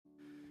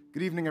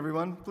Good evening,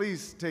 everyone.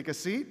 Please take a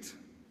seat.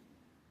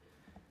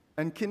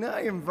 And can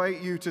I invite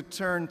you to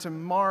turn to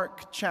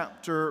Mark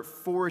chapter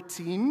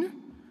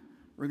 14?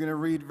 We're going to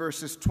read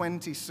verses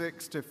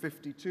 26 to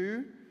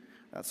 52.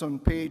 That's on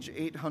page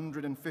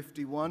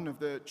 851 of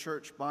the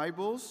church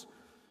Bibles.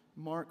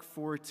 Mark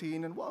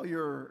 14. And while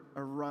you're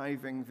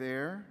arriving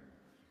there,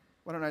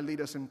 why don't I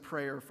lead us in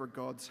prayer for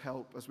God's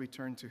help as we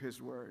turn to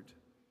His Word?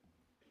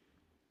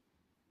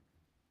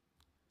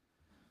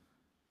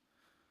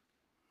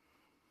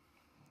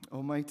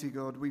 Almighty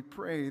God, we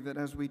pray that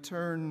as we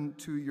turn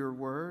to your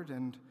word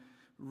and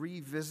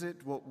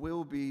revisit what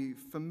will be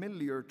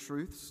familiar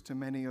truths to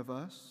many of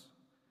us,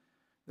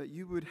 that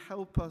you would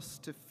help us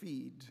to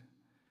feed,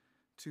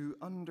 to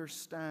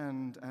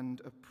understand and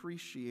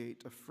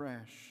appreciate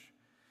afresh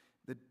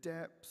the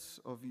depths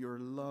of your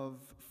love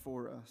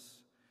for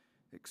us,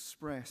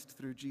 expressed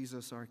through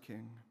Jesus our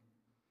King.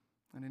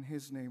 And in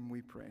his name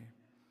we pray.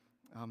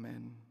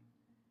 Amen.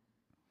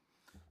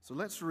 So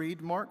let's read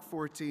Mark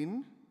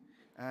 14,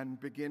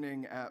 and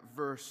beginning at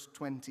verse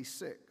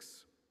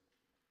 26.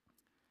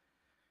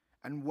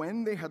 And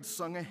when they had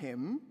sung a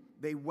hymn,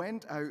 they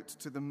went out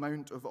to the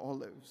Mount of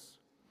Olives.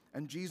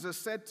 And Jesus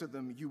said to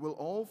them, "You will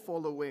all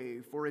fall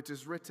away, for it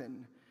is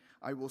written,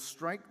 I will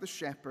strike the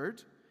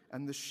shepherd,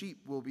 and the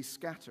sheep will be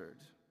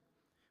scattered.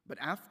 But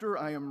after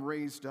I am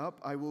raised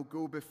up, I will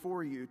go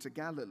before you to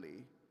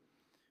Galilee."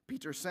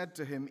 Peter said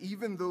to him,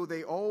 "Even though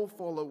they all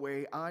fall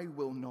away, I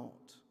will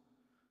not."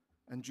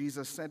 And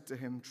Jesus said to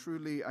him,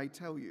 "Truly I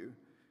tell you,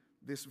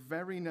 this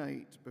very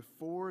night,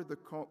 before the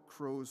cock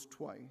crows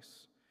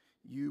twice,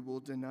 you will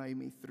deny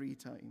me 3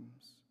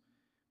 times.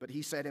 But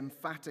he said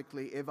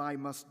emphatically, "If I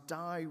must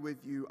die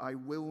with you, I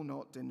will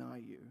not deny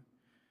you."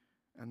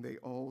 And they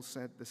all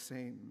said the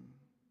same.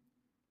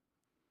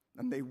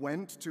 And they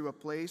went to a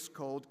place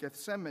called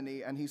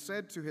Gethsemane, and he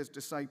said to his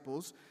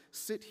disciples,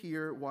 "Sit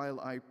here while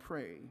I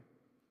pray."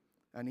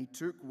 And he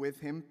took with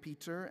him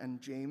Peter and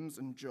James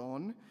and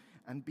John,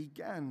 and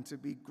began to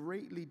be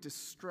greatly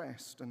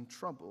distressed and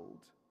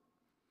troubled.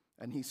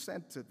 And he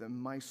said to them,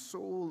 "My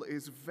soul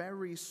is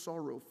very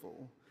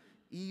sorrowful,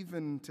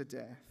 even to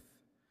death.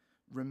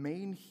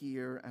 Remain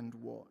here and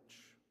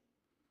watch."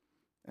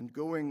 And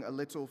going a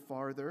little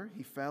farther,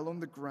 he fell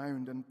on the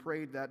ground and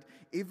prayed that,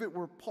 if it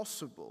were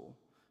possible,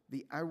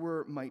 the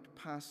hour might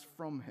pass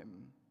from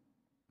him.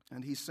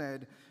 And he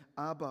said,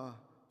 "Abba,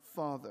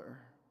 Father,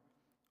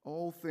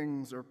 all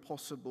things are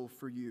possible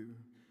for you.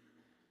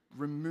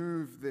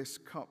 Remove this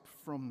cup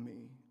from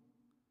me.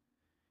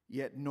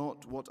 Yet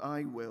not what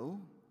I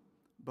will,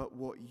 but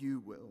what you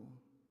will."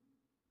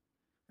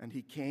 And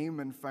he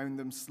came and found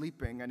them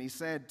sleeping, and he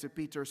said to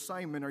Peter,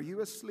 "Simon, are you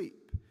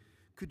asleep?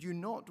 Could you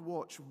not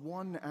watch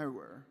 1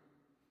 hour?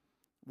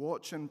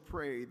 Watch and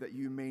pray that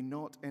you may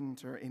not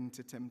enter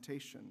into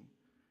temptation.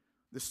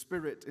 The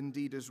spirit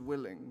indeed is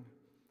willing,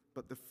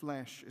 but the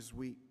flesh is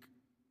weak."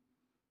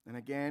 And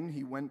again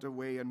he went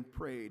away and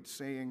prayed,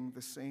 saying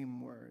the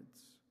same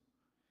words.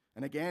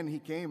 And again he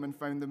came and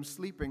found them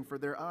sleeping, for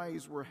their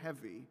eyes were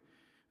heavy,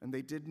 and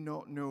they did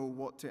not know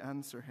what to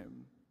answer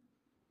him.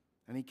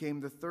 And he came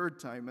the 3rd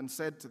time and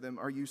said to them,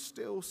 "Are you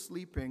still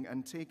sleeping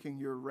and taking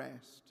your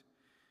rest?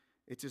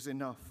 It is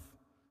enough.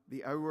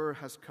 The hour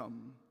has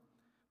come.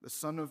 The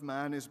Son of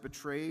Man is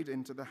betrayed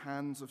into the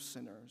hands of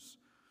sinners.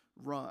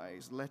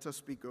 Rise, let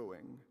us be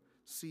going.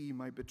 See,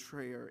 my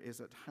betrayer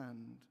is at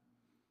hand."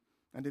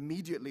 And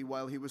immediately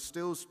while he was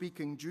still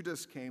speaking,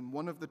 Judas came,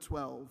 one of the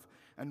 12,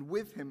 and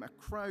with him a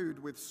crowd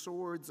with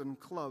swords and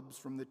clubs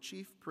from the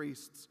chief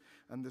priests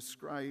and the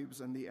scribes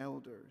and the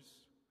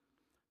elders.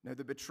 Now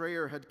the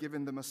betrayer had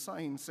given them a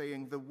sign,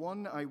 saying, "The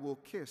one I will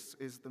kiss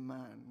is the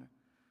man.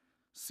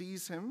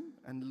 Seize him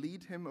and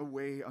lead him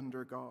away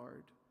under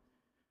guard."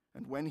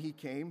 And when he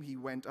came, he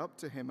went up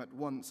to him at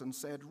once and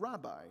said,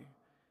 "Rabbi,"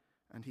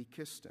 and he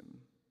kissed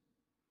him.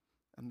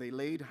 And they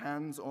laid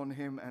hands on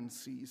him and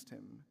seized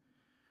him.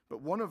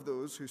 But one of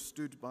those who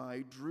stood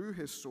by drew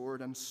his sword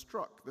and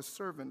struck the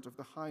servant of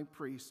the high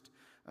priest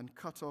and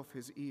cut off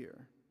his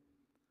ear.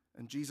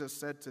 And Jesus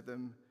said to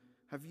them,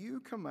 "Have you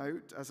come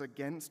out as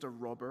against a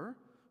robber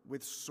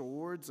with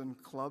swords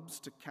and clubs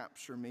to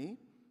capture me?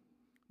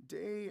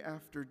 Day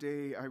after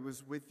day I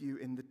was with you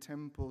in the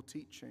temple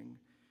teaching,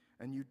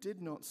 and you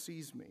did not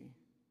seize me.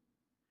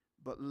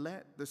 But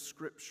let the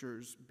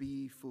scriptures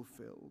be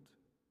fulfilled."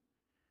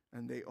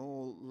 And they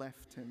all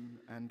left him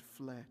and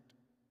fled.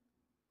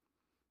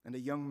 And a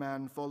young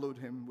man followed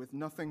him with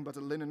nothing but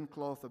a linen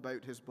cloth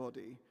about his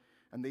body.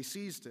 And they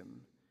seized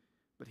him,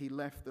 but he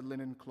left the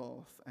linen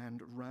cloth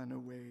and ran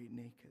away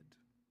naked.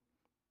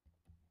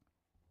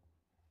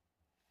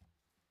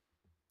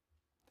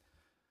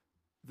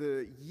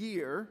 The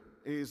year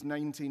is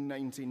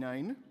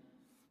 1999.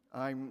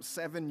 I'm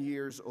 7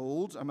 years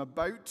old. I'm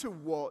about to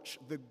watch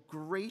the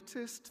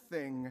greatest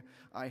thing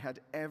I had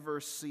ever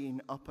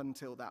seen up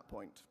until that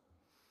point.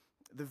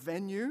 The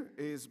venue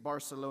is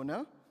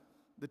Barcelona.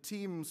 The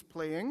teams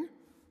playing,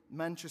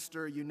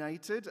 Manchester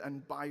United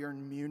and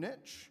Bayern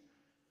Munich.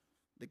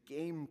 The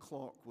game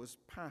clock was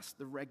past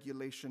the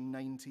regulation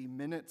 90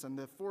 minutes, and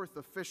the fourth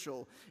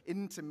official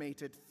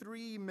intimated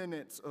 3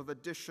 minutes of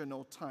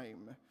additional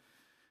time.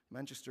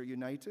 Manchester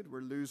United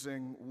were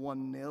losing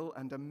 1-0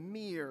 and a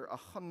mere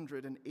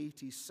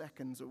 180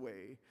 seconds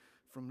away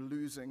from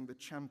losing the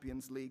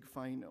Champions League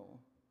final.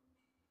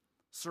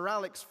 Sir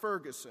Alex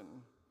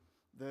Ferguson,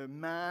 the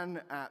man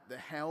at the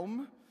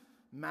helm,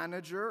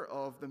 manager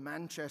of the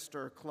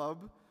Manchester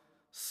club,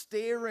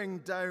 staring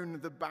down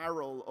the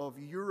barrel of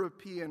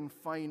European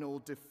final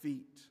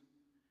defeat,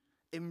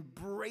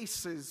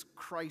 embraces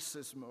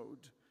crisis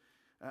mode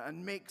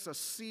and makes a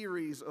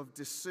series of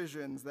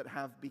decisions that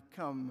have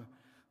become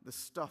the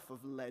stuff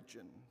of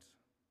legend.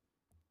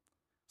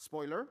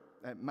 Spoiler,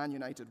 Man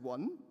United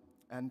won,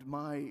 and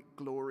my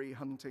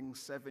glory-hunting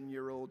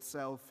 7-year-old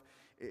self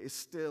is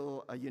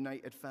still a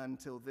United fan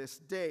till this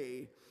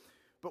day.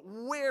 But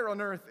where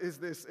on earth is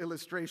this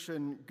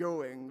illustration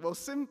going? Well,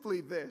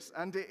 simply this,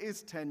 and it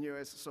is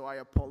tenuous, so I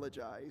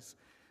apologize.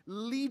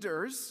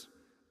 Leaders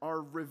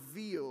are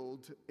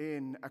revealed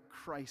in a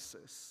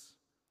crisis.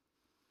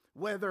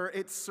 Whether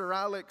it's Sir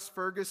Alex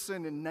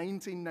Ferguson in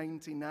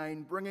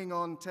 1999 bringing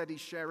on Teddy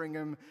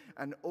Sheringham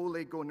and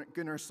Ole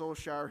Gunnar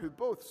Solskjaer, who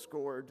both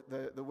scored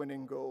the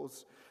winning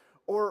goals,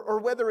 or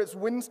whether it's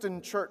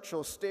Winston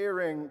Churchill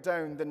staring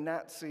down the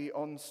Nazi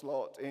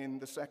onslaught in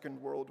the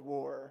Second World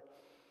War,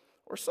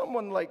 or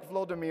someone like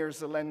Vladimir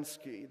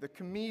Zelensky, the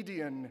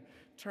comedian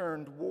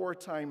turned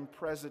wartime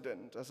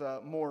president, as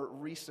a more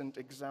recent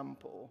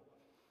example.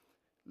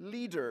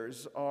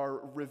 Leaders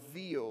are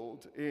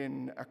revealed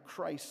in a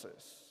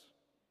crisis.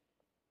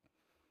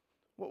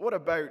 What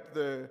about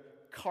the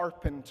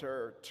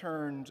carpenter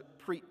turned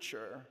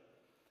preacher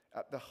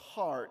at the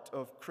heart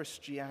of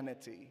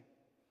Christianity?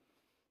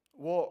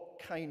 What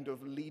kind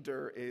of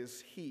leader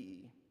is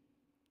he?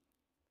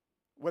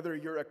 Whether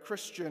you're a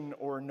Christian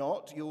or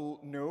not,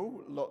 you'll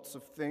know lots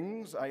of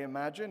things, I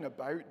imagine,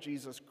 about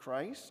Jesus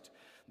Christ,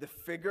 the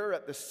figure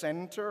at the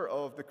center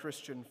of the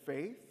Christian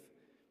faith.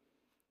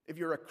 If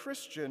you're a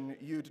Christian,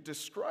 you'd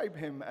describe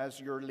him as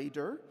your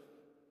leader,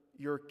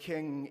 your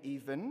king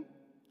even.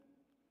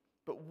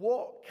 But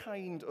what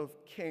kind of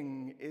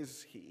king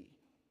is he?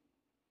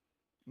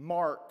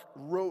 Mark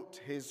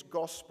wrote his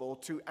gospel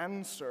to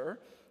answer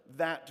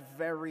that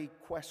very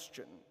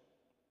question.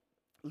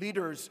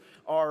 Leaders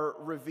are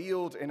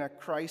revealed in a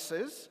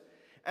crisis,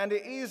 and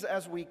it is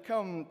as we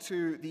come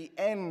to the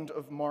end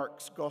of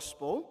Mark's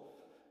gospel,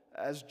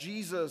 as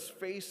Jesus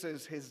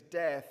faces his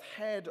death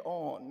head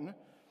on,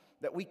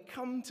 that we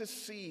come to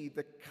see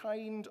the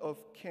kind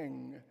of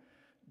king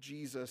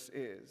Jesus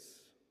is.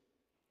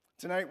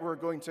 Tonight we're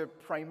going to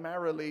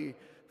primarily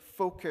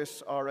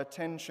focus our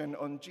attention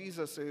on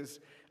Jesus'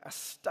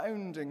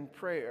 astounding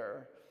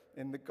prayer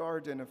in the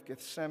Garden of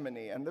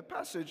Gethsemane, and the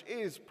passage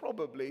is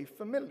probably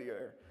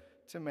familiar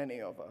to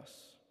many of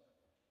us.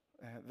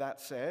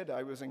 That said,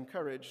 I was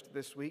encouraged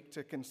this week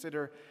to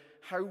consider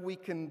how we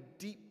can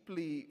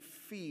deeply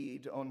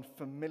feed on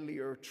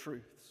familiar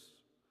truths.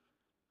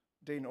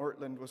 Dane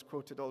Ortland was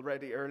quoted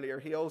already earlier.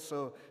 He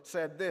also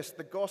said this: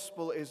 the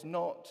gospel is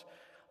not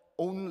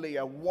only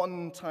a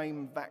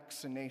one-time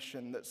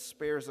vaccination that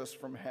spares us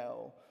from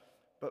hell,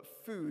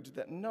 but food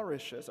that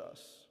nourishes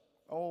us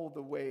all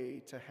the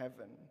way to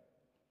heaven.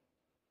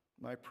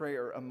 My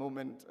prayer a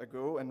moment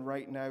ago and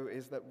right now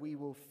is that we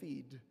will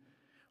feed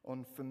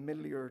on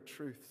familiar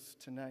truths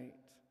tonight.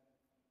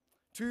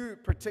 Two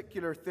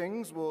particular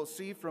things we'll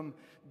see from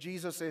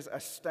Jesus'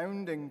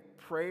 astounding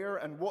prayer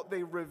and what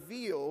they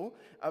reveal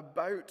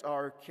about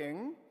our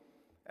King.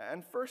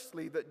 And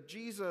firstly, that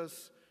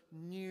Jesus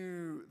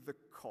knew the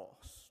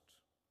cost.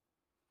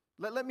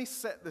 Let me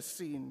set the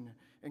scene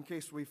in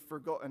case we've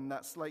forgotten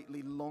that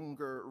slightly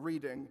longer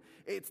reading.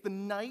 It's the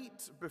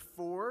night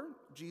before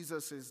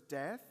Jesus'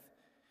 death.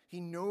 He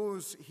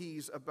knows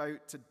he's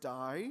about to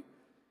die.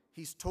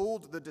 He's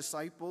told the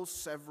disciples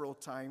several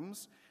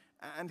times,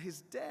 and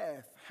his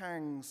death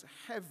hangs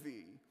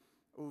heavy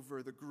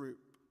over the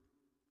group.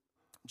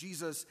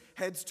 Jesus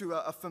heads to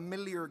a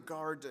familiar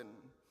garden,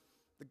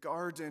 the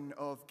Garden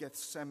of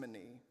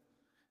Gethsemane,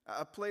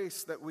 a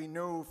place that we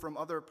know from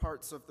other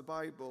parts of the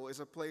Bible is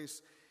a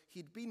place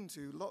he'd been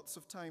to lots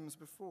of times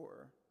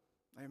before.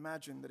 I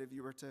imagine that if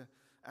you were to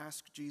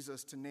ask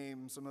Jesus to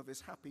name some of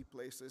his happy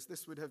places,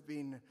 this would have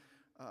been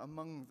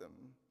among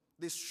them.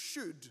 This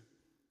should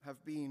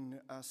have been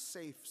a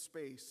safe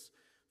space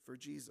for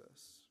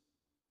Jesus.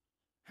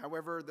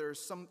 However, there's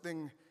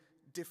something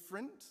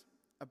different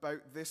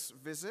about this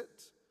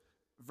visit.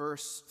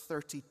 Verse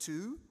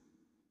 32,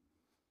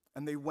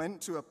 and they went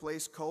to a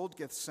place called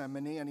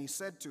Gethsemane, and he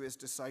said to his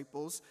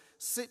disciples,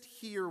 "Sit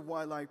here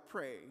while I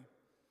pray."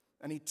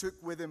 And he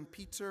took with him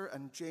Peter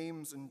and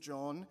James and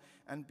John,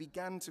 and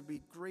began to be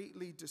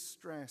greatly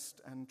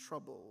distressed and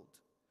troubled.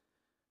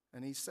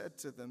 And he said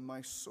to them,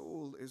 "My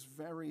soul is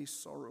very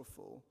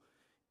sorrowful,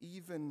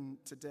 even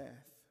to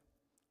death.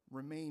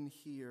 Remain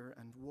here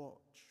and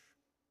watch."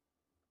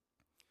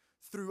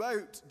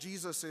 Throughout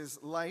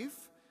Jesus'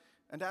 life,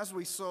 and as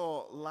we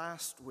saw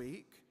last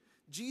week,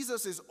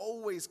 Jesus is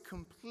always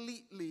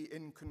completely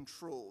in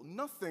control.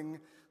 Nothing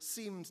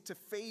seemed to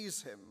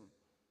faze him.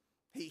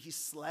 He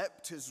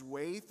slept his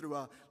way through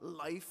a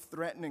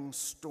life-threatening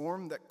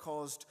storm that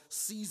caused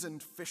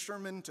seasoned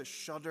fishermen to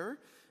shudder,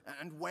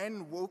 and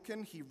when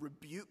woken, he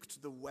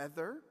rebuked the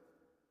weather.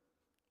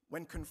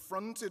 When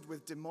confronted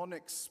with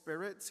demonic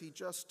spirits, he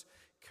just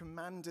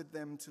commanded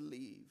them to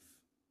leave.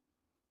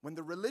 When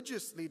the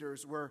religious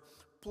leaders were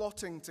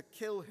plotting to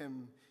kill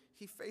him,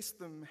 he faced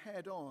them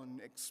head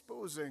on,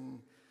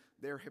 exposing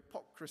their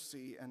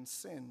hypocrisy and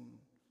sin.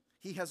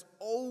 He has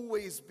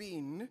always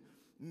been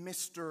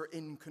Mr.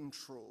 In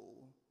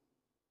Control.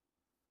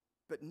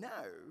 But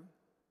now,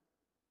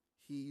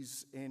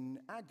 he's in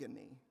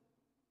agony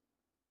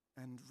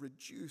and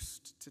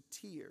reduced to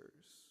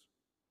tears.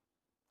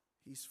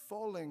 He's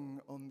falling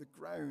on the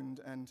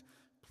ground and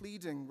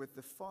pleading with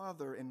the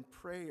Father in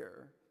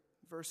prayer.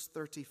 Verse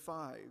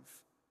 35,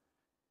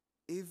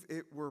 if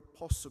it were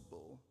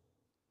possible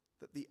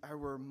that the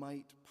hour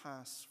might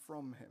pass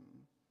from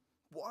him.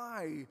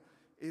 Why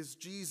is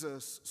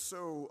Jesus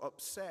so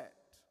upset?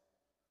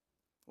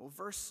 Well,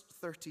 verse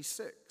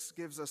 36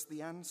 gives us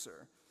the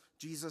answer.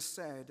 Jesus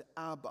said,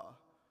 Abba,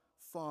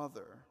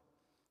 Father,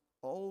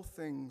 all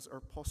things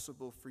are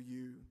possible for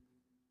you.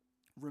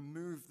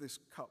 Remove this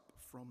cup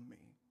from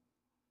me.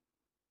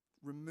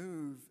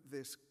 Remove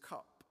this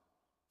cup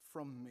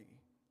from me.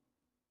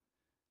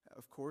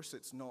 Of course,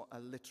 it's not a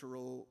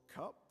literal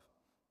cup.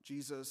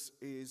 Jesus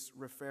is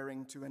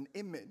referring to an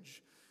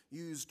image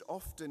used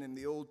often in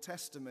the Old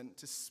Testament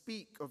to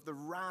speak of the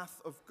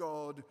wrath of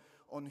God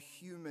on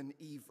human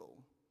evil.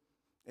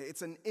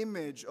 It's an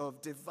image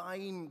of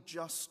divine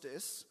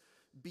justice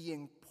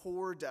being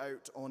poured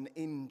out on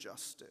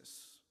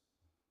injustice.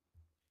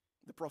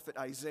 The prophet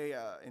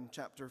Isaiah in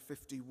chapter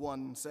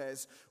 51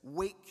 says,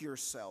 "Wake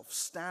yourself,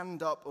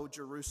 stand up, O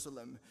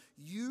Jerusalem,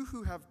 you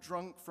who have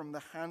drunk from the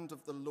hand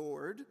of the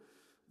Lord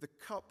the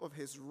cup of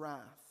his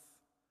wrath,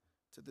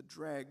 to the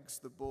dregs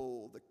the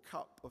bowl, the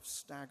cup of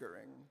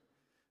staggering."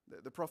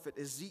 The prophet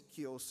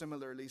Ezekiel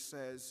similarly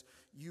says,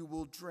 "You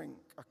will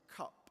drink a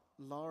cup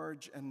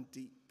large and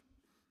deep,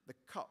 the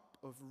cup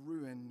of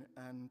ruin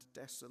and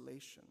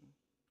desolation."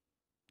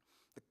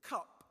 The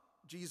cup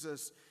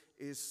Jesus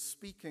is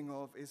speaking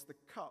of is the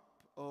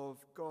cup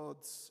of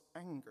God's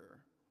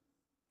anger.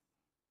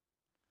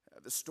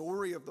 The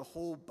story of the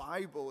whole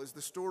Bible is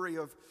the story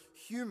of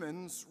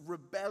humans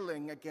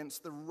rebelling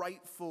against the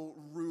rightful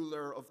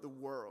ruler of the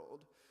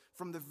world.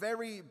 From the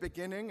very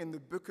beginning in the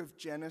book of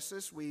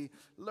Genesis, we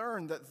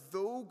learn that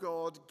though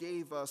God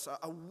gave us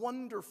a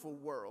wonderful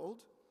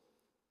world,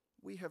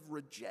 we have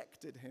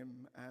rejected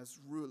him as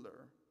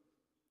ruler.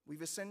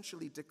 We've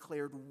essentially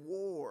declared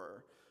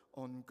war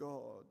on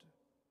God.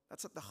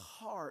 That's at the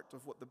heart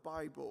of what the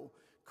Bible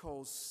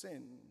calls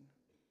sin.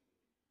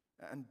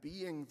 And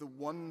being the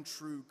one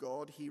true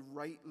God, he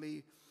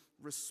rightly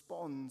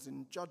responds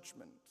in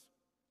judgment.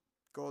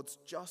 God's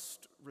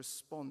just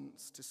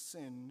response to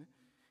sin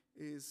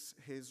is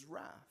his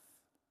wrath.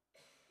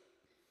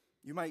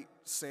 You might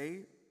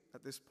say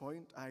at this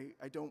point,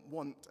 I don't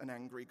want an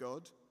angry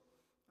God,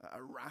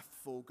 a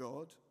wrathful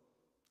God.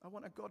 I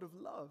want a God of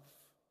love.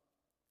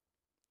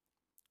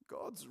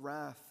 God's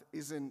wrath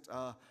isn't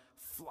a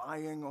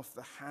flying off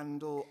the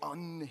handle,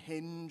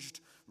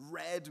 unhinged,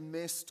 red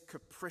mist,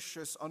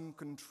 capricious,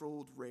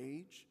 uncontrolled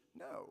rage.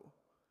 No.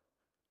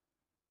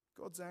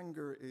 God's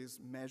anger is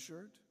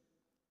measured,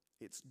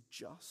 it's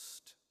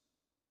just,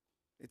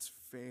 it's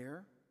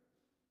fair,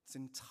 it's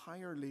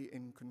entirely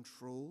in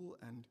control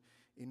and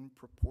in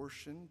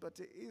proportion, but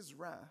it is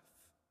wrath.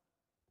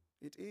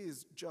 It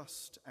is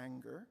just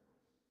anger.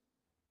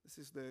 This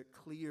is the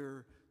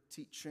clear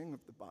teaching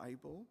of the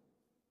Bible.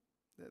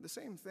 The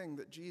same thing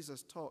that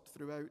Jesus taught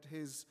throughout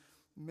his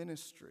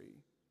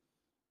ministry.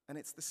 And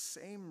it's the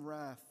same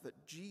wrath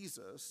that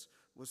Jesus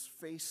was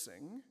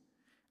facing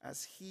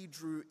as he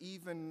drew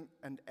even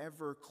and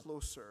ever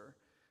closer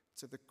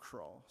to the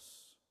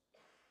cross.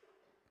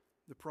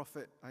 The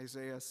prophet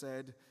Isaiah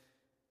said,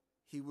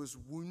 "He was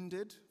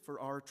wounded for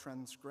our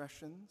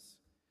transgressions.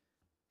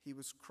 He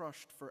was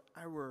crushed for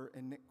our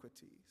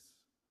iniquities."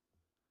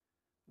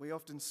 We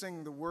often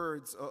sing the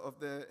words of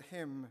the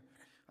hymn,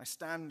 "I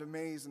stand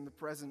amazed in the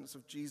presence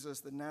of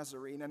Jesus the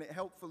Nazarene," and it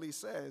helpfully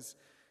says,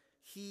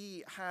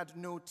 "He had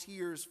no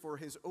tears for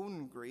his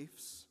own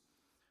griefs,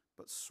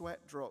 but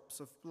sweat drops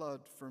of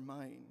blood for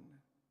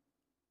mine."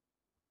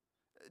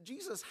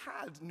 Jesus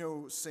had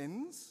no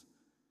sins,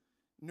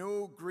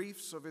 no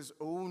griefs of his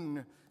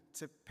own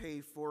to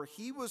pay for.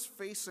 He was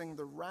facing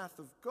the wrath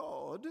of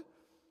God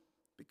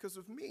because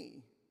of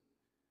me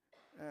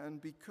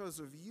and because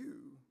of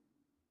you.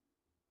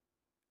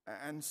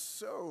 And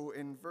so,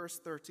 in verse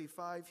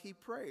 35, he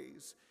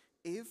prays,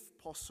 if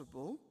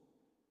possible,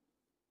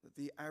 that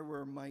the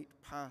hour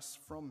might pass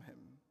from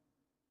him.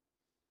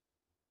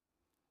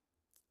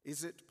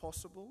 Is it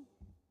possible?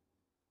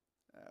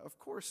 Of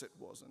course it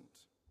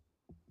wasn't.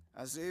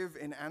 As if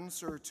in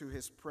answer to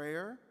his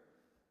prayer,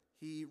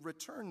 he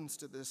returns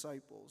to the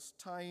disciples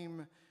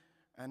time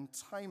and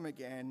time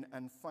again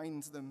and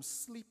finds them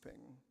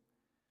sleeping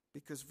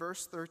Because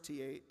verse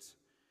 38,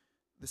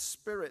 the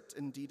spirit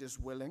indeed is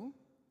willing,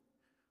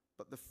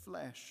 but the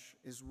flesh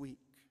is weak.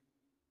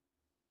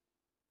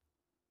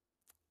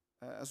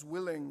 As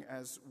willing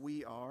as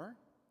we are,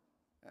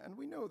 and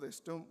we know this,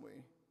 don't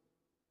we?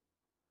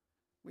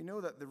 We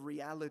know that the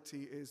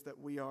reality is that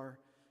we are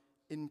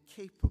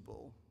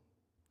incapable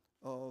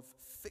of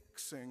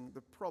fixing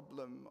the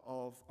problem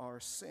of our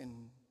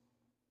sin.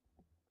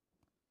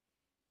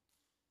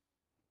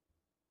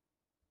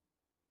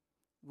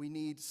 We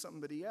need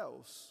somebody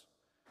else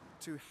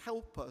to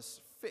help us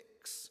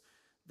fix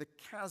the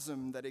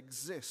chasm that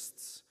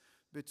exists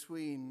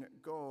between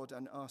God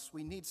and us.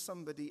 We need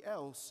somebody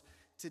else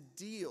to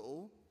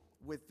deal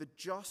with the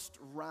just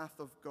wrath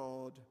of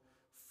God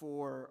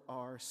for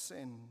our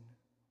sin.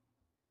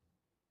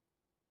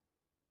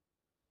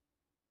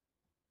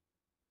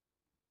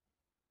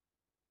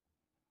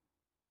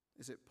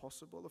 Is it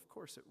possible? Of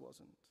course it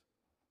wasn't.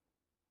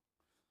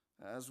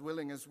 As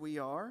willing as we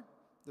are,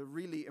 the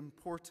really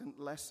important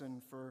lesson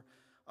for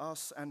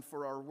us and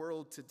for our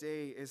world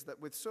today is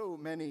that with so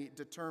many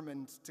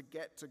determined to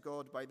get to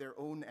God by their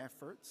own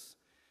efforts,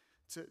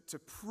 to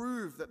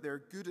prove that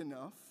they're good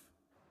enough,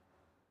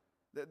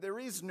 that there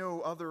is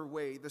no other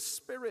way. The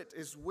spirit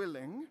is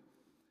willing,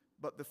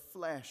 but the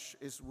flesh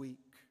is weak.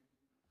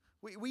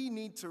 We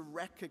need to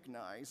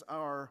recognize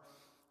our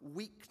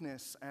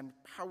weakness and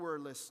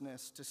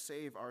powerlessness to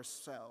save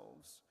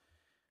ourselves.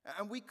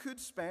 And we could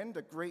spend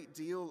a great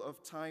deal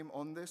of time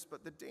on this,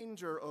 but the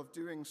danger of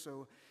doing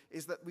so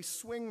is that we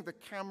swing the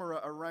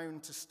camera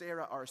around to stare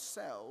at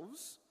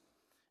ourselves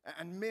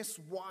and miss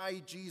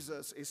why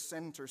Jesus is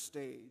center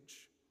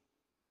stage.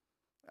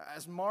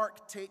 As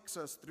Mark takes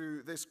us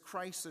through this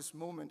crisis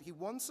moment, he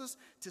wants us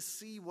to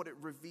see what it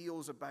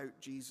reveals about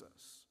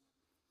Jesus.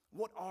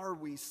 What are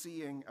we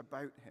seeing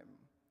about him?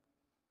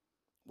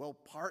 Well,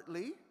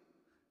 partly,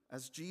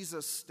 as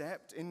Jesus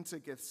stepped into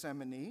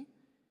Gethsemane,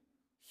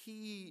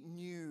 he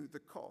knew the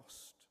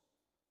cost.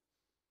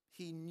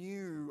 He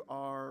knew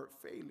our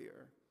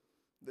failure,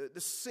 the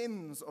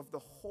sins of the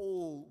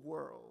whole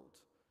world.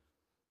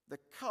 The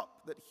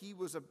cup that he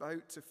was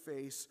about to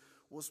face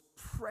was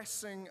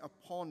pressing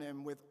upon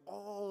him with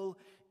all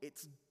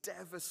its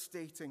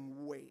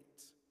devastating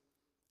weight,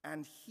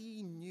 and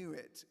he knew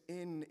it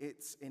in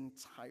its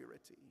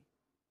entirety.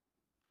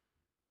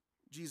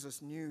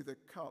 Jesus knew the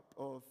cup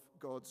of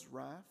God's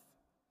wrath,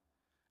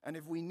 and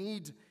if we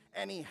need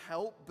any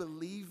help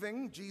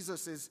believing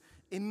Jesus'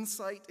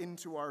 insight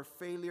into our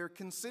failure,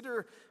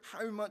 consider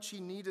how much he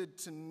needed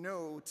to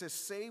know to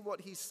say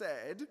what he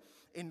said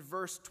in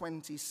verse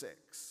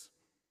 26.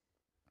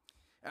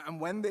 And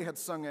when they had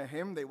sung a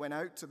hymn, they went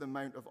out to the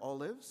Mount of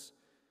Olives,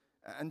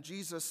 and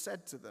Jesus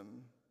said to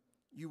them,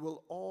 "You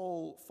will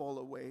all fall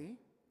away,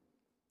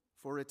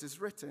 for it is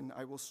written,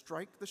 I will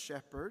strike the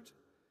shepherd,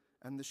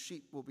 and the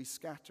sheep will be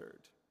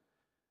scattered.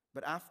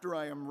 But after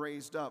I am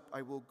raised up,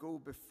 I will go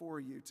before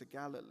you to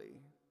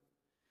Galilee."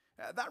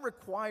 That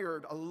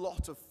required a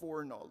lot of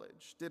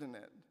foreknowledge, didn't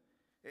it?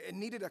 It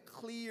needed a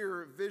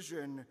clear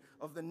vision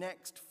of the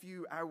next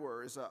few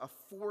hours, a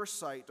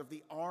foresight of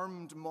the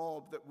armed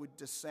mob that would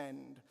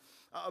descend,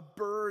 a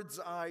bird's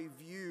eye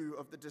view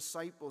of the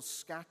disciples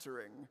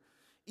scattering,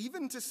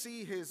 even to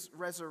see his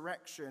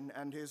resurrection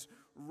and his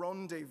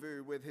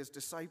rendezvous with his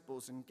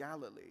disciples in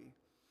Galilee.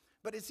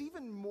 But it's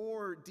even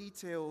more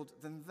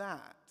detailed than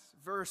that.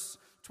 Verse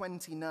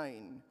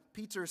 29,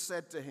 Peter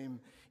said to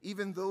him,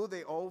 "Even though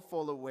they all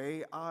fall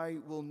away, I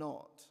will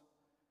not."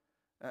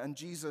 And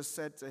Jesus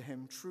said to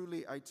him,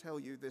 "Truly I tell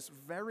you, this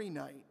very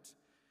night,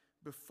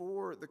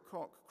 before the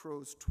cock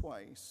crows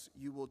twice,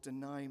 you will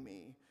deny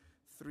me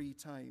 3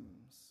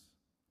 times.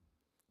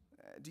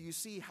 Do you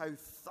see how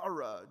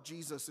thorough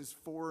Jesus'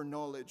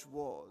 foreknowledge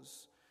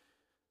was?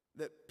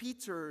 That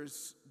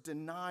Peter's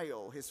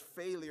denial, his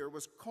failure,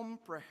 was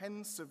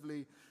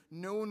comprehensively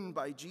known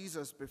by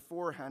Jesus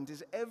beforehand.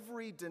 His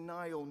every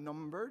denial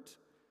numbered,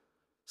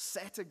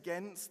 set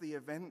against the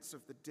events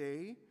of the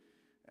day,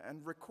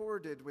 and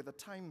recorded with a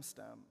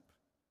timestamp.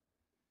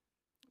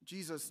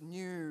 Jesus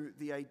knew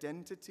the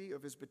identity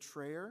of his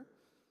betrayer,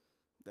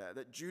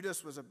 that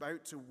Judas was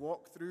about to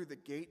walk through the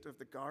gate of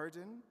the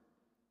garden.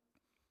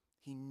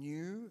 He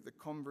knew the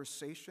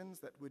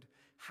conversations that would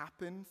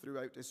happen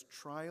throughout his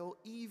trial,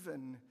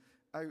 even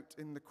out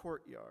in the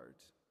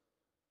courtyard.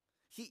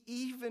 He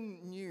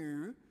even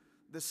knew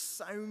the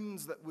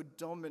sounds that would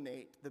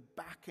dominate the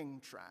backing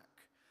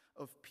track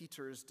of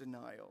Peter's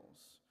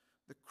denials,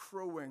 the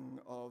crowing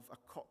of a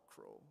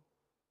cockcrow.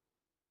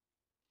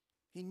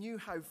 He knew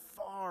how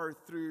far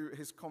through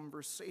his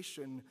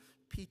conversation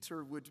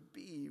Peter would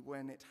be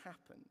when it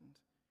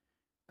happened.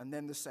 And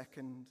then the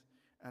second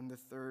and the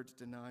third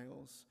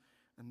denials,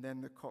 and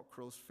then the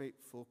cockcrow's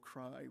fateful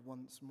cry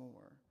once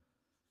more.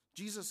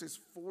 Jesus'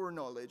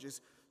 foreknowledge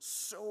is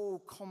so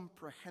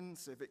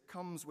comprehensive, it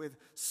comes with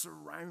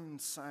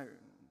surround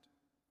sound.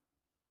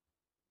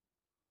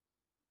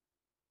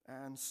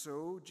 And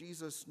so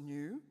Jesus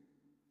knew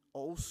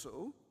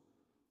also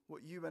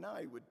what you and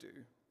I would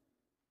do.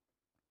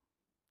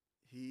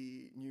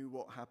 He knew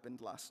what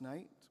happened last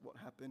night, what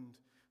happened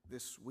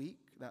this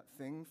week, that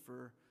thing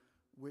for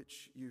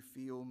which you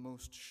feel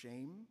most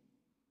shame,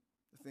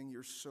 the thing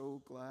you're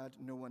so glad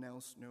no one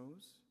else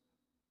knows?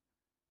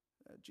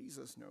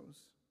 Jesus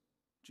knows.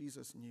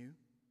 Jesus knew.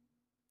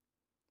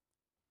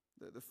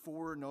 The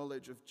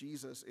foreknowledge of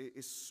Jesus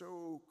is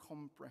so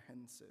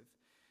comprehensive,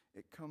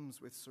 it comes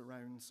with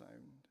surround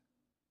sound.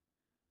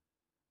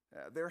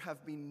 There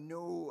have been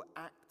no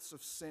acts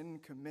of sin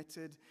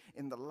committed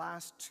in the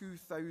last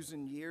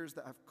 2,000 years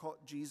that have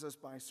caught Jesus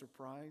by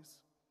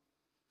surprise.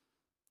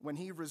 When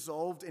he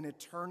resolved in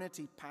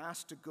eternity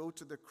past to go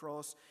to the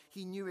cross,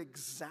 he knew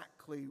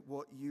exactly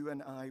what you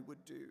and I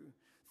would do.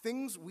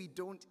 Things we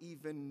don't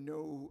even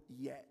know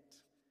yet,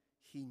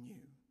 he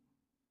knew.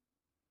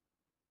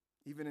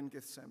 Even in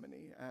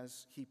Gethsemane,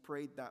 as he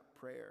prayed that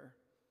prayer,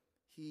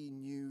 he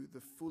knew the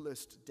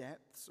fullest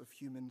depths of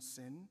human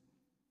sin.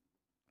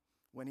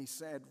 When he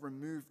said,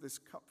 "Remove this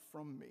cup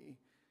from me,"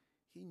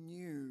 he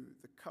knew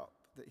the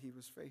cup that he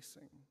was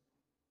facing.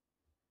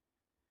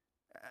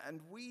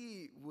 And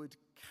we would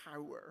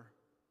cower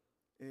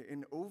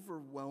in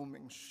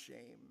overwhelming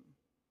shame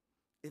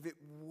if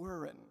it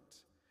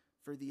weren't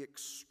for the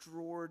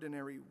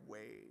extraordinary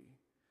way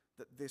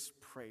that this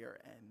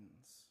prayer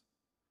ends.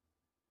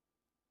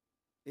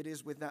 It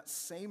is with that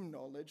same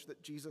knowledge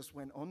that Jesus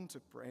went on to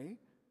pray,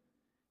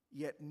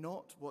 "Yet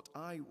not what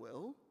I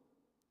will,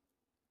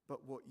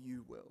 but what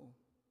you will."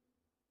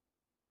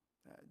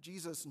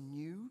 Jesus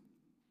knew.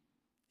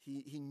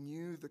 He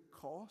knew the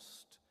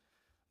cost,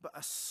 but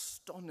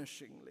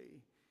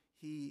astonishingly,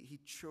 he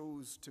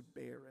chose to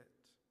bear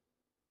it.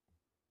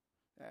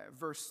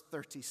 Verse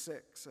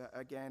 36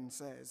 again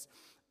says,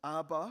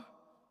 "Abba,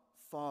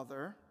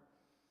 Father,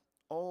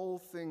 all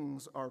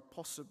things are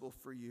possible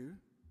for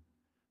you.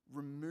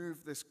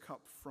 Remove this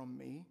cup from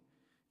me,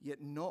 yet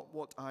not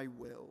what I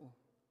will,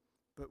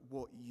 but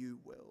what you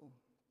will."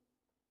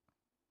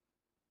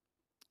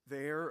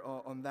 There,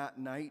 on that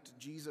night,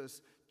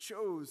 Jesus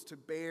chose to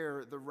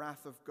bear the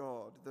wrath of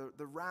God,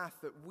 the wrath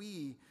that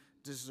we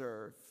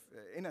deserve.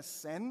 In a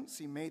sense,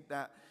 he made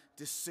that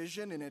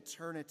decision in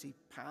eternity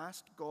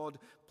past. God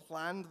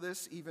planned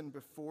this even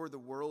before the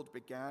world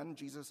began.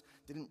 Jesus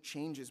didn't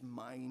change his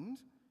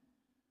mind.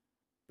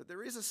 But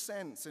there is a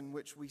sense in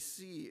which we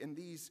see in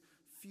these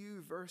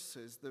few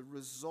verses the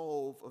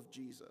resolve of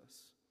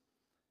Jesus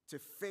to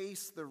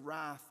face the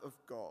wrath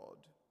of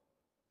God.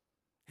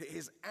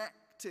 His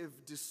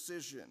active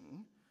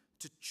decision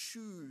to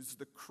choose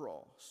the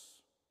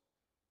cross.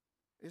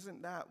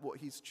 Isn't that what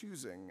he's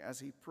choosing as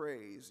he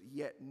prays,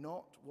 "Yet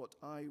not what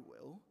I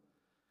will,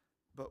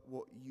 but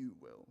what you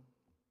will"?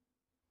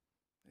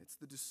 It's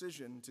the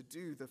decision to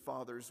do the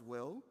Father's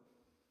will,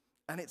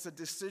 and it's a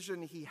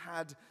decision he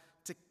had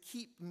to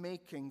keep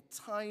making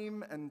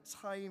time and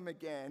time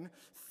again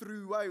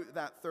throughout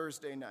that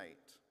Thursday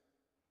night.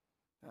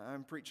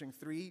 I'm preaching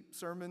 3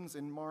 sermons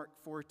in Mark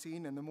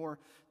 14, and the more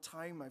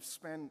time I've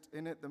spent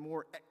in it, the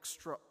more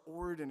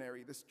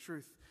extraordinary this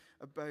truth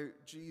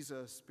about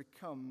Jesus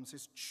becomes,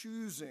 his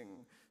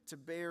choosing to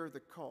bear the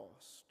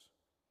cost.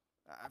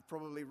 I've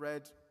probably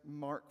read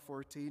Mark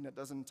 14 a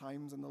dozen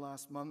times in the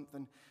last month,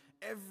 and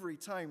every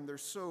time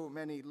there's so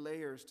many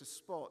layers to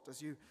spot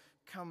as you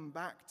come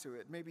back to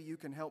it. Maybe you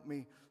can help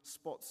me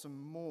spot some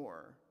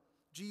more.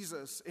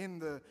 Jesus in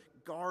the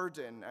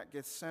garden at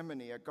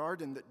Gethsemane, a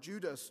garden that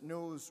Judas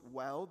knows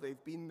well.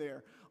 They've been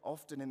there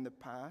often in the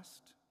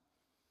past.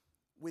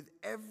 With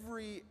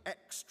every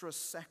extra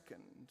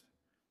second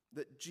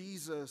that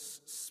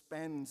Jesus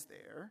spends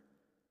there,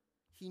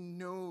 he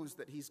knows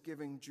that he's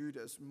giving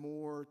Judas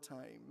more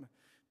time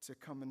to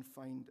come and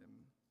find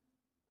him.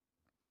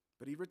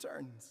 But he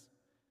returns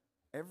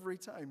every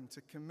time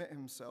to commit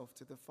himself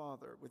to the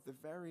Father with the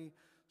very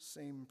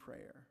same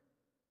prayer.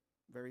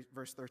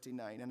 Verse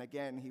 39, "And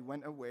again he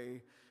went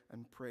away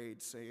and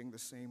prayed, saying the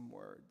same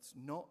words,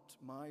 'Not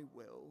my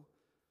will,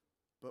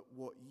 but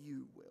what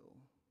you will.'"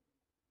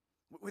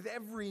 With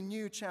every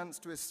new chance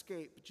to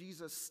escape,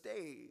 Jesus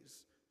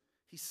stays.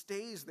 He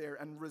stays there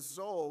and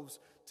resolves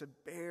to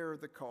bear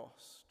the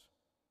cost.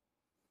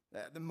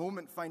 The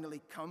moment finally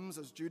comes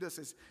as Judas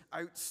is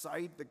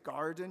outside the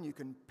garden. You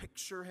can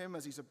picture him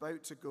as he's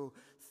about to go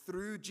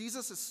through.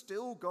 Jesus has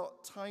still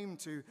got time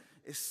to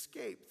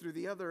escape through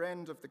the other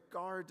end of the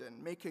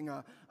garden, making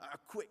a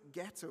quick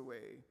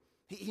getaway.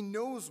 He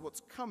knows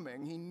what's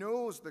coming. He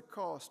knows the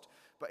cost.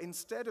 But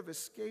instead of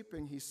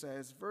escaping, he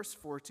says, verse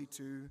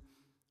 42,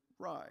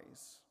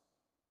 "Rise,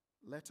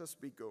 let us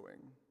be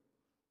going.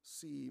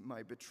 See,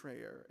 my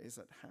betrayer is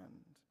at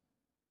hand."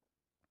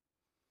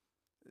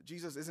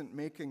 Jesus isn't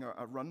making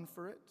a run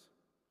for it.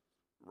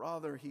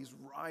 Rather, he's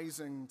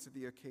rising to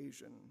the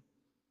occasion.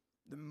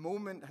 The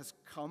moment has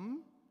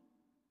come,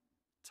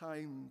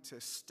 time to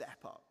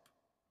step up.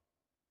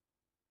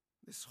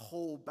 This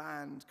whole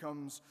band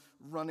comes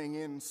running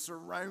in,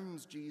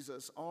 surrounds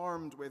Jesus,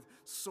 armed with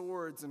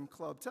swords and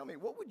clubs. Tell me,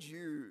 what would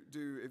you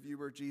do if you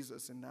were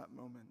Jesus in that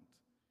moment?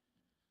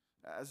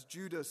 As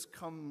Judas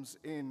comes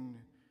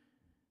in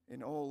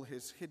all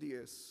his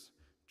hideous,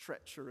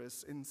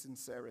 treacherous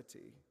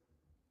insincerity,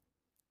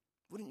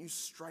 wouldn't you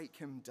strike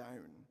him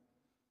down?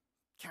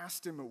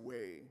 Cast him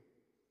away.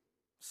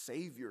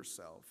 Save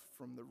yourself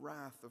from the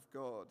wrath of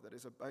God that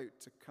is about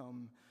to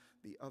come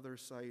the other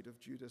side of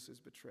Judas's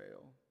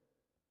betrayal.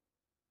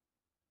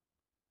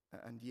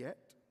 And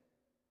yet,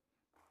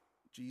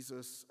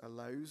 Jesus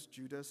allows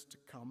Judas to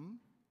come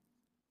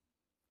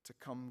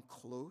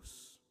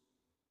close,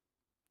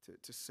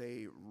 to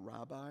say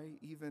Rabbi,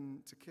 even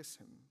to kiss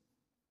him.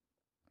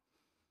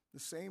 The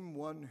same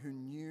one who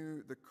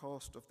knew the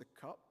cost of the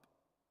cup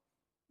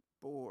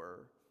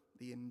bore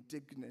the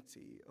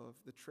indignity of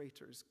the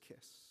traitor's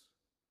kiss.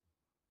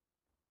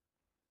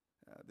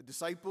 The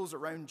disciples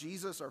around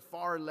Jesus are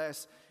far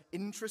less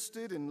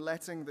interested in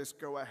letting this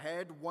go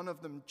ahead. One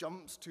of them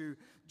jumps to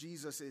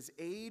Jesus'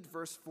 aid,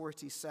 verse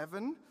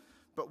 47.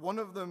 But one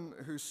of them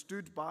who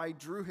stood by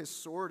drew his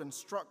sword and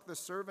struck the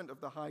servant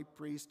of the high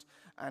priest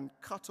and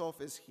cut off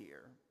his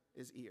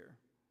ear.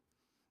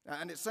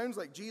 And it sounds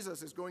like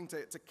Jesus is going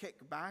to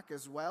kick back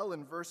as well.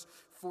 In verse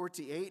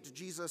 48,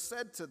 Jesus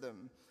said to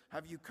them,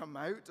 "Have you come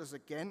out as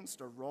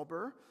against a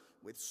robber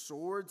with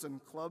swords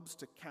and clubs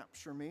to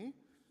capture me?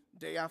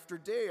 Day after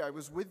day I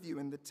was with you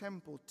in the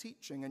temple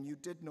teaching, and you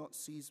did not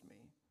seize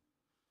me."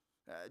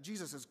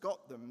 Jesus has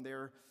got them.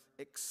 They're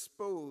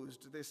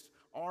exposed. This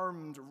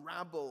armed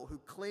rabble who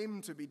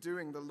claim to be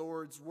doing the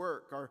Lord's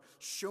work are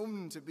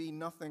shown to be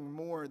nothing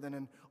more than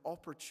an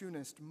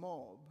opportunist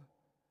mob.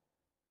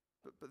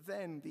 But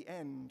then the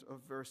end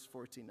of verse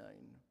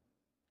 49.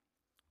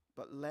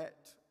 But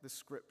let the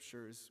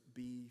scriptures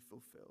be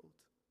fulfilled.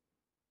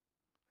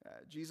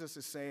 Jesus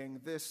is saying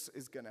this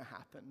is going to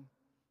happen.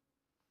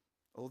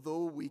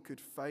 Although we could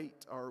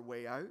fight our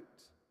way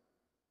out,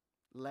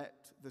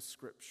 let the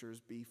scriptures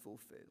be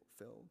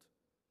fulfilled.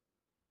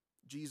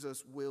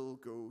 Jesus will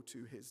go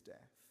to his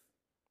death.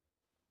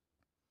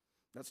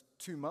 That's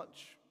too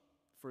much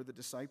for the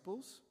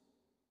disciples.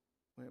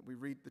 We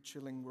read the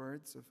chilling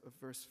words of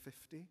verse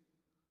 50.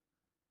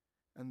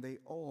 And they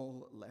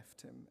all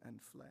left him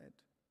and fled.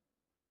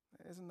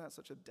 Isn't that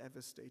such a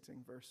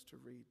devastating verse to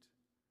read?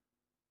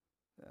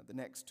 The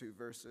next two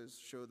verses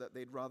show that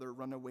they'd rather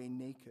run away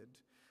naked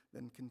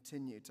than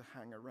continue to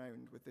hang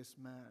around with this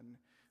man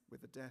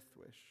with a death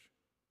wish.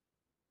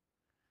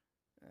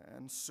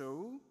 And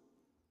so,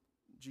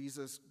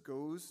 Jesus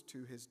goes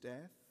to his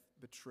death,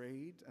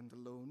 betrayed and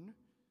alone,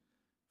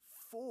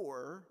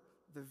 for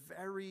the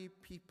very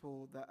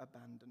people that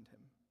abandoned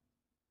him.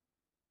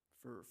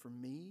 For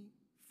me,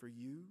 for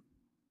you.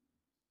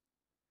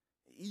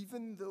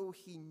 Even though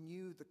he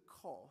knew the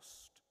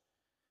cost,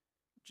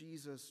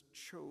 Jesus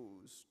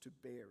chose to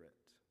bear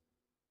it.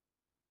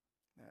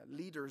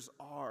 Leaders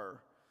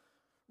are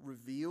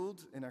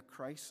revealed in a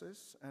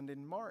crisis, and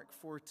in Mark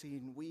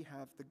 14 we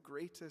have the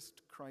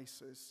greatest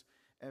crisis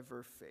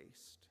ever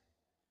faced.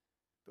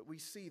 But we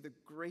see the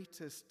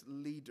greatest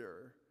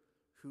leader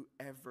who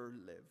ever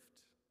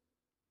lived.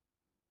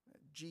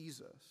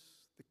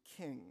 Jesus, the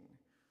King,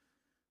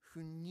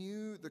 who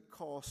knew the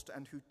cost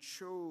and who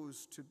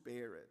chose to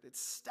bear it.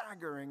 It's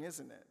staggering,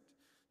 isn't it?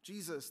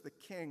 Jesus, the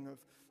King of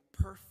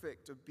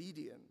perfect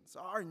obedience.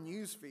 Our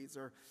news feeds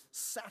are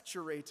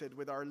saturated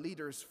with our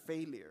leaders'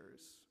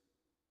 failures.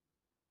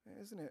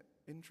 Isn't it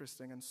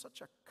interesting and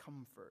such a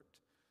comfort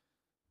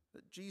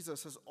that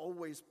Jesus has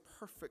always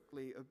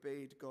perfectly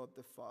obeyed God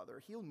the Father?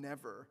 He'll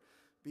never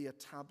be a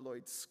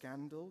tabloid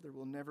scandal. There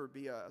will never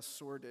be a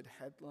sordid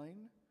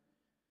headline.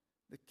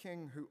 The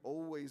King who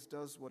always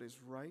does what is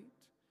right,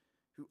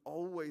 who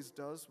always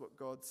does what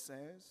God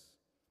says.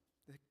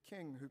 The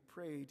King who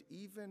prayed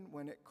even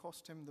when it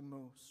cost him the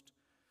most.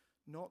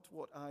 Not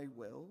what I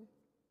will,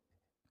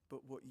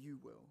 but what you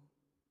will.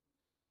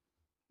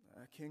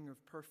 A King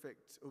of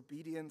perfect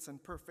obedience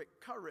and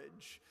perfect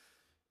courage.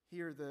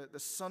 Here the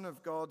Son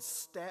of God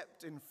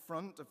stepped in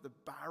front of the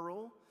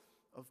barrel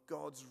of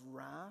God's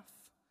wrath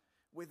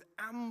with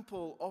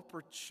ample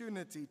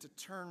opportunity to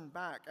turn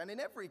back. And in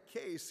every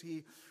case,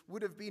 he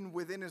would have been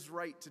within his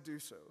right to do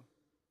so.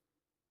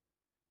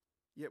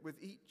 Yet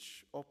with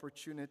each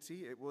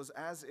opportunity, it was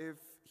as if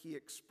he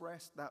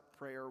expressed that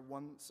prayer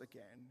once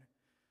again.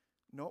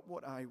 Not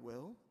what I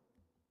will,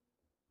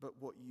 but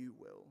what you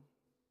will.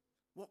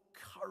 What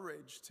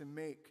courage to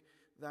make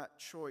that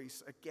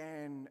choice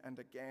again and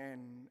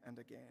again and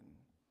again.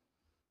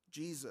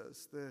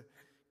 Jesus, the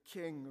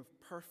King of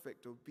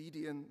perfect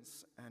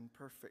obedience and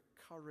perfect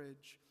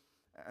courage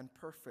and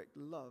perfect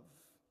love.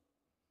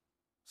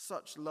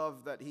 Such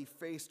love that he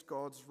faced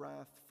God's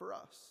wrath for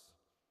us,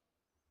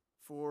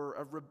 for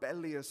a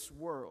rebellious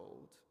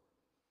world.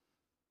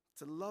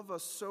 To love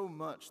us so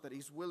much that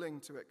he's willing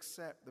to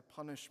accept the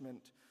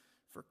punishment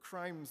for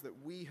crimes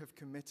that we have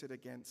committed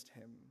against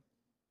him.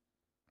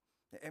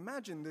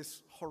 Imagine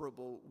this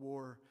horrible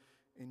war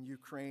in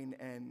Ukraine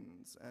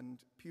ends and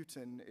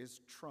Putin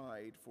is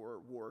tried for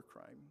war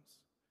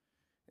crimes.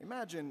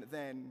 Imagine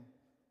then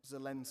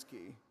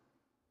Zelensky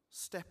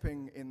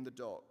stepping in the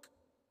dock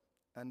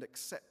and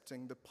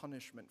accepting the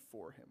punishment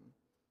for him.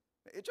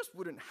 It just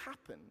wouldn't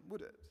happen,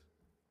 would it?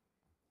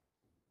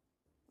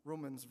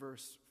 Romans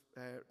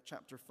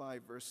chapter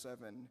 5, verse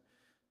 7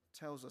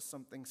 tells us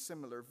something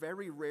similar.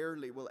 Very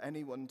rarely will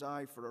anyone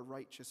die for a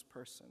righteous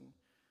person,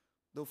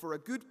 though for a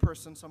good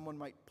person someone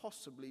might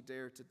possibly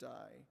dare to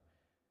die.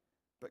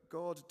 But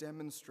God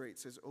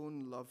demonstrates his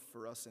own love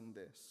for us in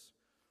this: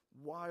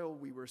 while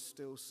we were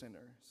still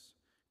sinners,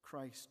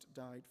 Christ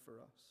died for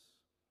us.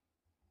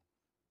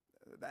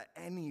 That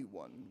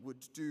anyone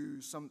would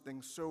do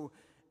something so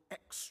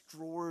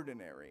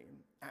extraordinary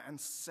and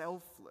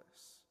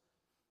selfless,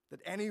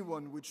 that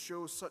anyone would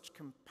show such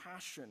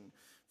compassion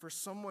for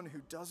someone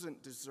who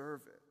doesn't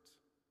deserve it,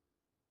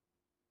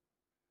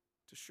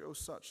 to show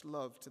such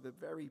love to the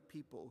very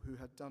people who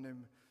had done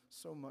him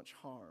so much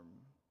harm.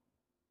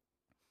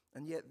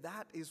 And yet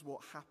that is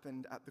what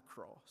happened at the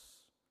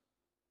cross.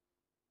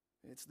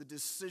 It's the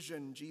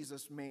decision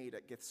Jesus made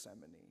at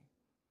Gethsemane.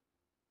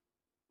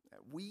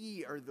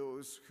 We are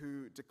those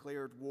who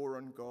declared war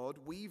on God.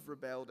 We've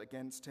rebelled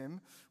against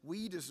him.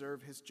 We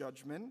deserve his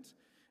judgment.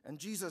 And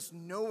Jesus,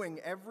 knowing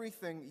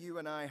everything you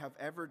and I have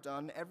ever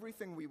done,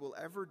 everything we will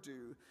ever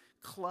do,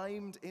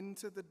 climbed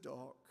into the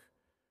dock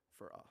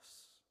for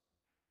us.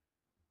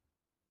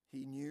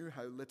 He knew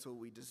how little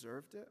we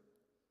deserved it,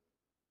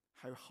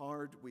 how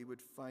hard we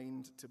would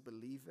find to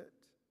believe it,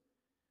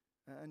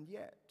 and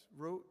yet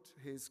wrote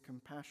his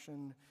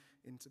compassion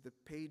into the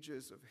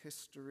pages of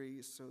history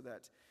so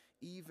that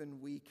even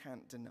we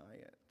can't deny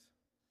it.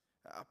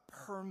 A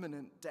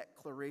permanent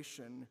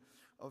declaration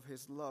of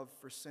his love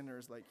for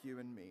sinners like you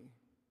and me.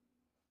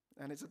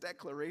 And it's a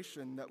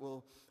declaration that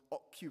will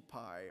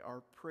occupy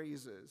our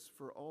praises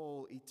for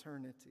all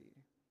eternity.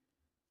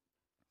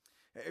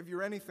 If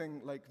you're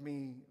anything like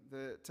me,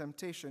 the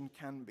temptation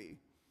can be,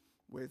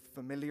 with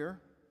familiar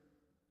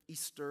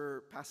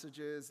Easter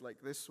passages like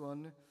this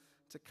one,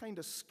 to kind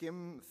of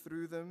skim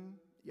through them.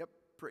 Yep,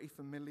 pretty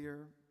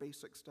familiar,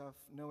 basic stuff,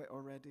 know it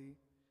already.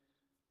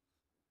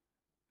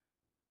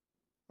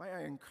 Might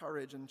I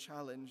encourage and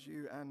challenge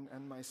you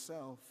and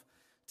myself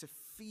to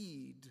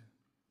feed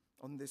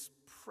on this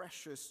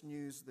precious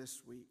news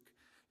this week.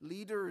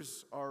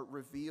 Leaders are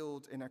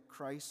revealed in a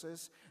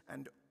crisis,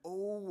 and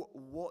oh,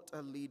 what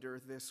a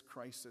leader this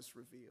crisis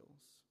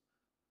reveals.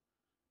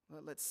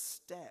 Let's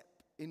step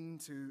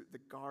into the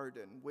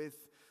garden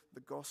with the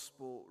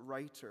gospel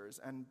writers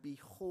and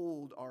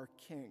behold our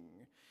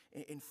King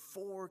in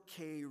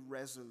 4K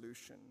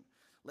resolution.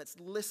 Let's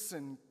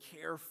listen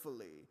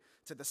carefully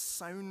to the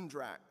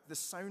soundtrack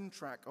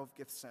of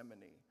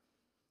Gethsemane.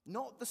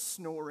 Not the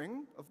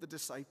snoring of the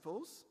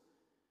disciples,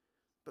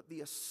 but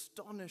the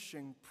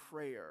astonishing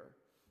prayer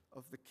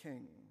of the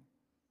King.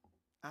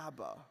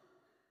 Abba,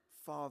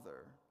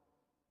 Father,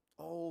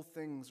 all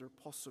things are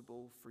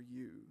possible for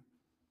you.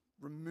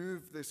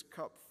 Remove this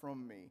cup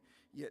from me,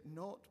 yet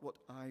not what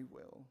I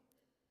will,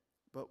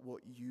 but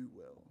what you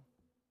will.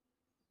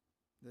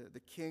 The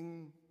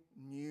King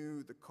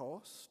knew the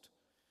cost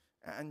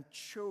and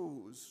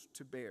chose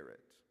to bear it.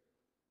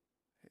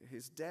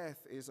 His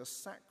death is a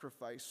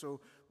sacrifice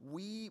so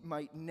we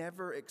might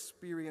never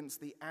experience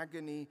the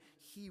agony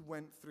he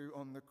went through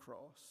on the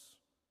cross.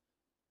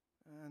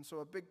 And so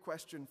a big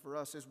question for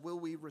us is, will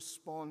we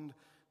respond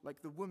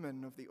like the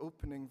woman of the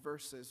opening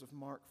verses of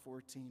Mark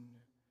 14,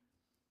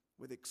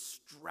 with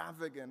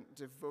extravagant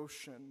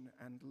devotion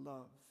and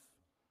love?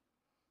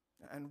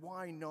 And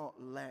why not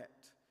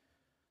let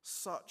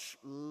such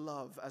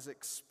love as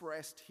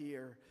expressed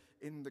here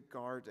in the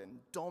garden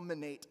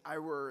dominate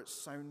our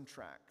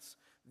soundtracks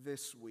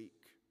this week,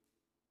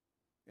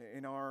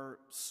 in our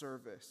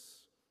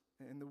service,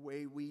 in the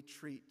way we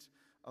treat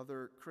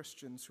other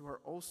Christians who are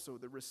also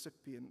the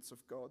recipients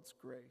of God's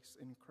grace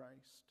in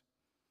Christ,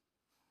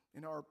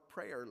 in our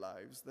prayer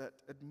lives that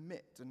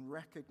admit and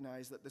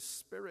recognize that the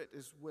spirit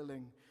is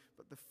willing,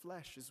 but the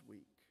flesh is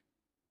weak,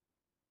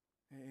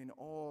 in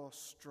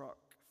awe-struck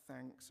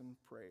thanks and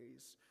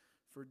praise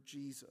for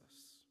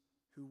Jesus,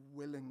 who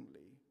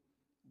willingly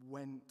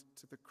went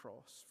to the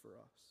cross for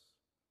us.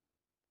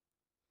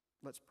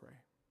 Let's pray.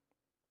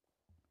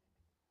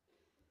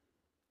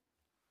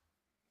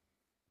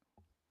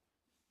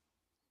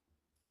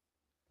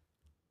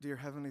 Dear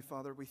Heavenly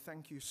Father, we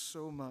thank you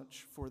so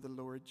much for the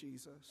Lord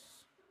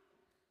Jesus.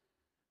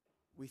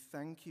 We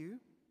thank you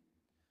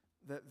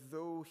that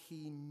though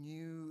he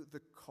knew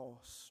the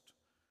cost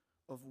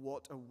of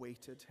what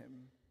awaited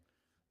him,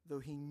 though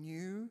he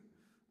knew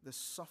the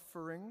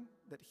suffering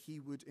that he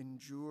would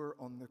endure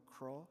on the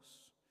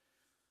cross,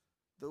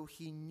 though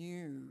he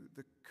knew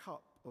the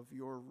cup of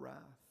your wrath,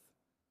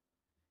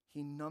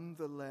 he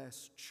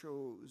nonetheless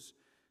chose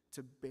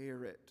to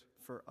bear it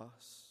for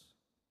us.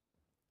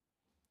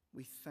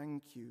 We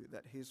thank you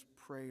that his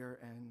prayer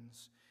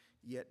ends,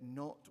 yet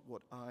not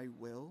what I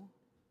will,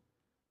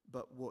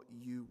 but what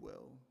you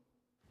will.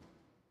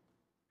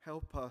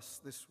 Help us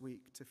this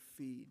week to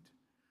feed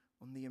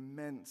on the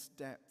immense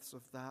depths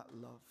of that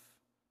love.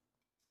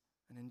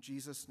 And in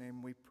Jesus'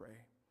 name we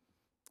pray.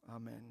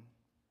 Amen.